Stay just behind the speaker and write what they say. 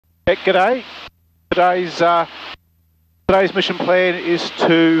G'day. Today's mission plan is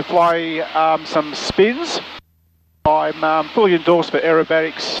to fly some spins. I'm fully endorsed for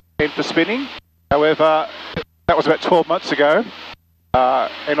aerobatics and for spinning. However, that was about 12 months ago,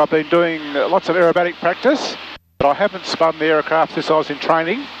 and I've been doing lots of aerobatic practice, but I haven't spun the aircraft since I was in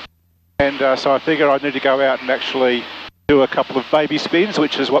training, and so I figured I need to go out and actually do a couple of baby spins,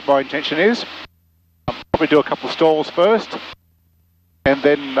 which is what my intention is. I'll probably do a couple of stalls first, and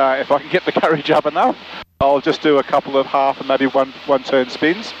then if I can get the courage up enough, I'll just do a couple of half and maybe one turn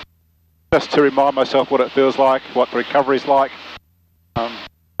spins, just to remind myself what it feels like, what the recovery is like.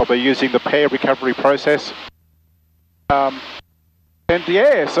 I'll be using the pair recovery process. And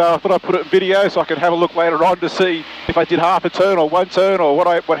yeah, so I thought I'd put it in video so I can have a look later on to see if I did half a turn or one turn or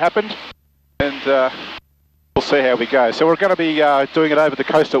what happened. And we'll see how we go. So we're going to be doing it over the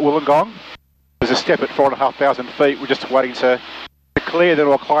coast at Wollongong. There's a step at 4,500 feet. We're just waiting to clear, then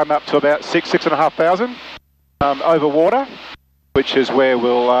we'll climb up to about 6,500 over water, which is where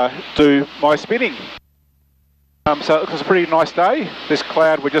we'll do my spinning. So it was a pretty nice day. This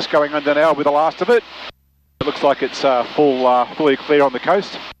cloud we're just going under now with the last of it. It looks like it's fully clear on the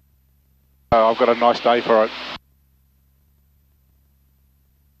coast. I've got a nice day for it.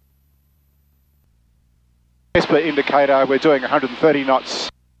 SP indicator, we're doing 130 knots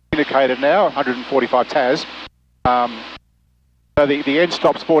indicated now, 145 TAS. So the end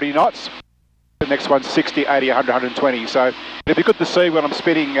stop's 40 knots. The next one's 60, 80, 100, 120. So it'd be good to see when I'm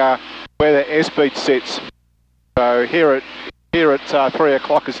spinning where the airspeed sits. So here at 3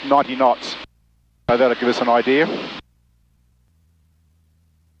 o'clock is 90 knots. So that'll give us an idea.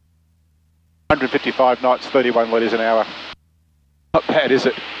 155 knots, 31 litres an hour. Not bad, is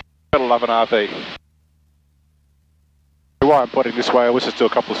it? Gotta love an RV. Why I'm putting this way, let's just do a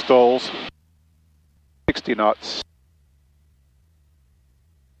couple of stalls. 60 knots.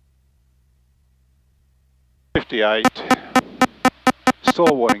 58.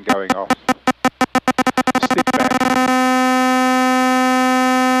 Stall warning going off. Stick back.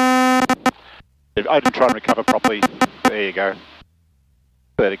 I didn't try and recover properly. There you go. Do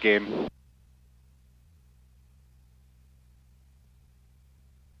that again. Bit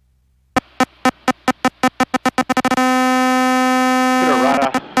of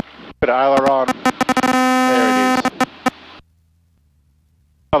rudder, bit of aileron. There it is.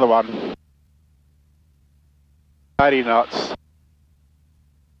 Another one. 80 knots.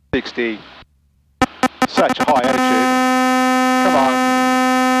 60. Such a high attitude. Come on.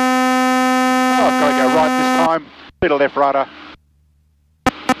 Oh, I've got to go right this time. Bit of left rudder.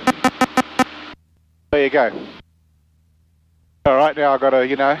 There you go. Alright, now I've got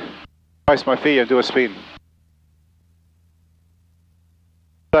to, face my fear and do a spin.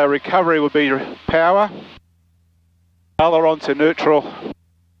 So recovery would be power. Aileron to neutral.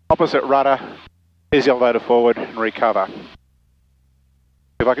 Opposite rudder. Here's the elevator forward and recover.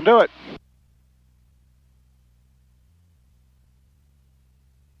 If I can do it.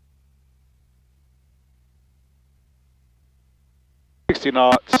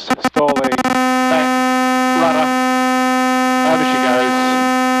 Knots, stalling, back, rudder, over she goes,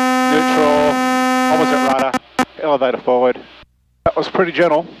 neutral, opposite rudder, elevator forward. That was pretty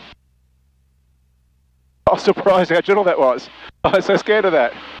gentle. I was surprised how gentle that was. I was so scared of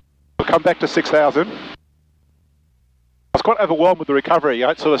that. We'll come back to 6,000. I was quite overwhelmed with the recovery. You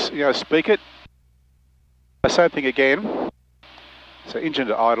don't sort of, speak it. The same thing again. So engine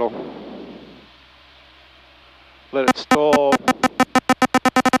to idle. Let it stall.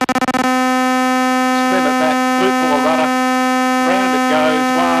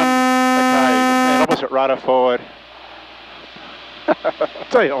 Rudder forward. I'll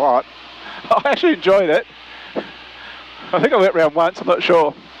tell you what, I actually enjoyed it. I think I went round once, I'm not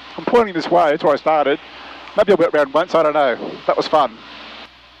sure. I'm pointing this way, that's where I started. Maybe I went round once, I don't know. That was fun.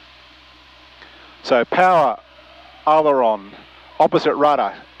 So power, aileron, opposite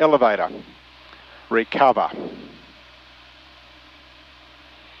rudder, elevator, recover.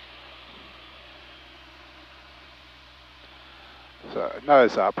 So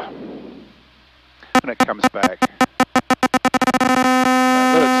nose up. And it comes back. So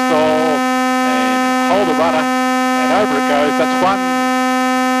let it stall and hold the rudder and over it goes. That's one.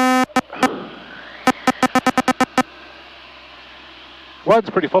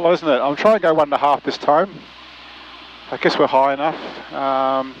 One's pretty full, isn't it? I'm trying to go 1.5 this time. I guess we're high enough.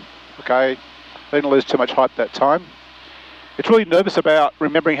 Okay, didn't lose too much height that time. It's really nervous about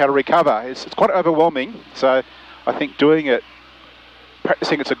remembering how to recover. It's quite overwhelming. So I think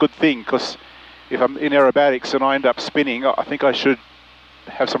practicing it's a good thing, because if I'm in aerobatics and I end up spinning, I think I should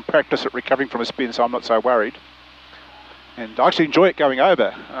have some practice at recovering from a spin, so I'm not so worried. And I actually enjoy it going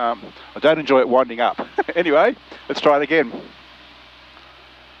over. I don't enjoy it winding up. Anyway, let's try it again.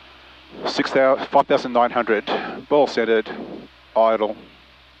 5,900, ball centered, idle. Okay,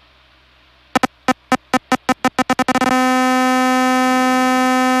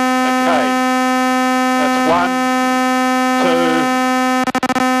 that's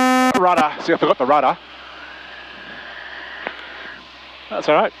 1, 2, rudder. See, I forgot the rudder. That's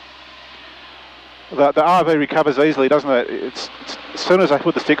all right. The RV recovers easily, doesn't it? It's as soon as I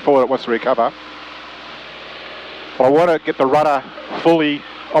put the stick forward, it wants to recover. But I want to get the rudder fully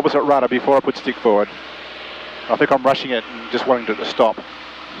opposite rudder before I put stick forward. I think I'm rushing it and just wanting it to stop.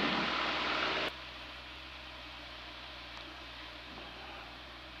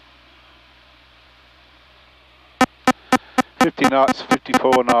 "50 knots,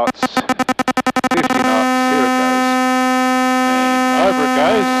 54 knots, 50 knots, here it goes. And over it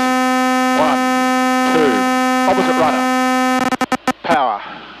goes. 1, 2, opposite rudder. Power.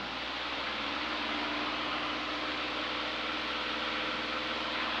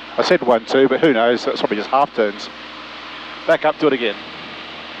 I said 1, 2, but who knows, that's probably just half turns. Back up, do it again.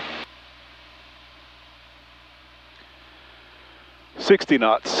 60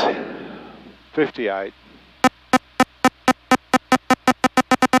 knots, 58.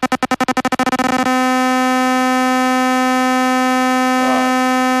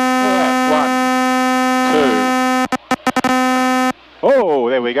 Oh,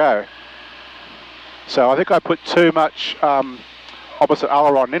 there we go. So I think I put too much opposite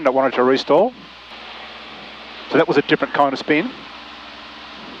aileron in. I wanted to restall. So that was a different kind of spin.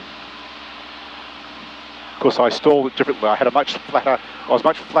 Of course, I stalled it differently. I was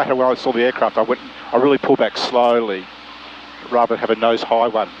much flatter when I saw the aircraft. I really pulled back slowly rather than have a nose high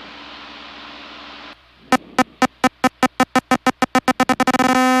one.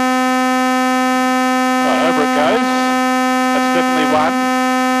 Right, over it goes. That's definitely 1,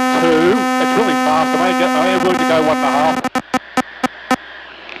 2. It's really fast. I'm only willing to go 1.5.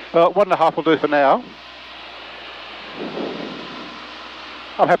 Well, 1.5 will do for now.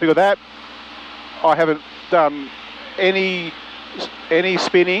 I'm happy with that. I haven't done any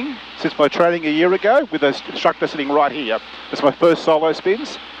spinning since my training a year ago with an instructor sitting right here. It's my first solo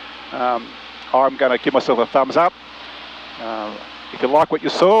spins. I'm going to give myself a thumbs up. If you like what you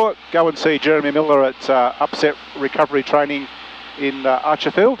saw, go and see Jeremy Miller at Upset Recovery Training in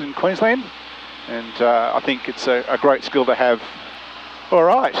Archerfield in Queensland. And I think it's a great skill to have. All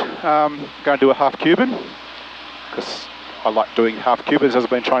right, I'm going to do a half Cuban because I like doing half Cubans as I've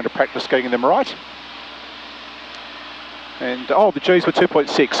been trying to practice getting them right. And oh, the G's were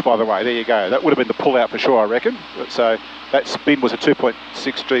 2.6, by the way. There you go. That would have been the pull out for sure, I reckon. So that spin was a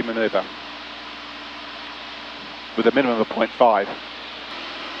 2.6 G manoeuvre with a minimum of 0.5.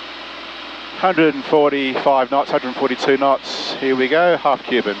 145 knots, 142 knots. Here we go, half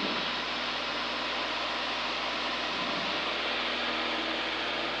Cuban.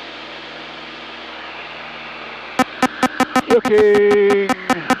 Looking,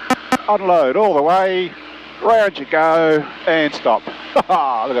 unload all the way, round you go, and stop. Look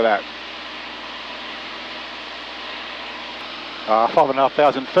at that.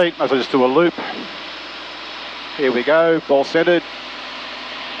 5,500 feet, might as well just do a loop. Here we go, ball centered.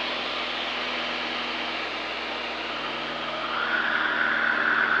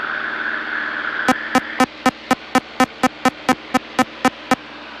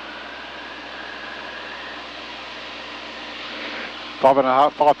 Five and a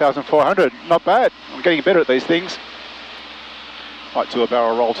half, 5,400, not bad. I'm getting better at these things. Might do a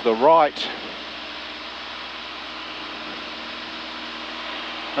barrel roll to the right.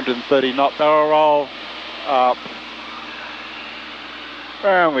 130 knot barrel roll, up.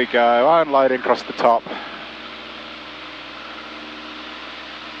 Round we go, unloading across the top.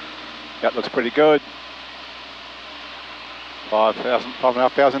 That looks pretty good.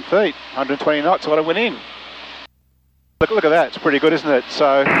 5,500 feet, 120 knots, what I went in. Look at that, it's pretty good, isn't it?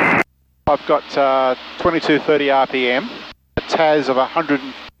 So I've got 2230 RPM, a TAS of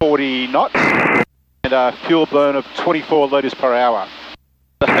 140 knots, and a fuel burn of 24 litres per hour.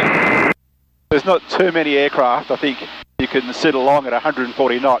 There's not too many aircraft, I think you can sit along at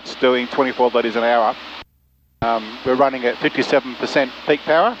 140 knots doing 24 litres an hour. We're running at 57% peak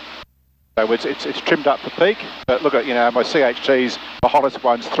power, so it's trimmed up for peak, but look at, you know, my CHG's, the hottest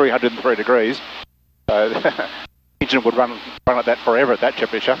one's 303 degrees. So engine would run at that forever at that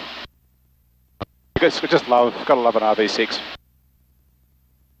temperature. I just gotta love an RV6.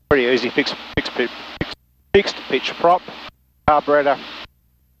 Pretty easy fixed pitch prop, carburetor,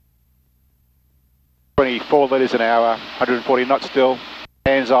 24 litres an hour, 140 knots still,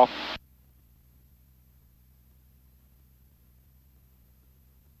 hands off.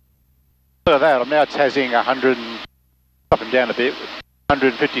 After that, I'm now tazzing 100, up and down a bit,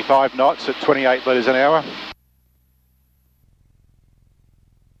 155 knots at 28 metres an hour.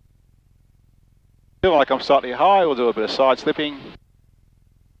 Feeling like I'm slightly high, we'll do a bit of side slipping.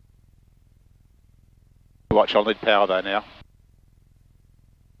 Watch, I'll need power though now.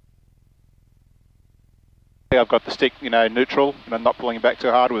 I've got the stick, neutral, and I'm not pulling back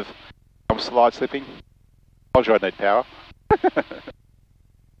too hard with I'm slide slipping. I'm sure I need power.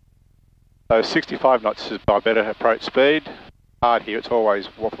 So 65 knots is my better approach speed. Hard here, it's always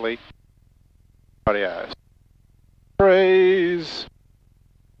waffly. Rightio. Freeze.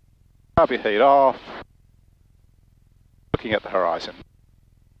 Carb your heat off. Looking at the horizon.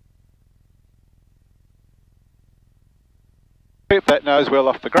 Keep that nose well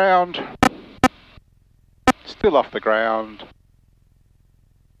off the ground. Still off the ground.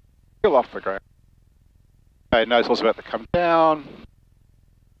 Still off the ground. Okay, nose also about to come down.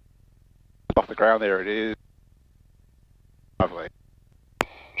 Off the ground, there it is. Lovely.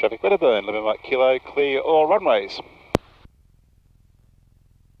 Traffic weather burn, 11 Mike Kilo, clear all runways.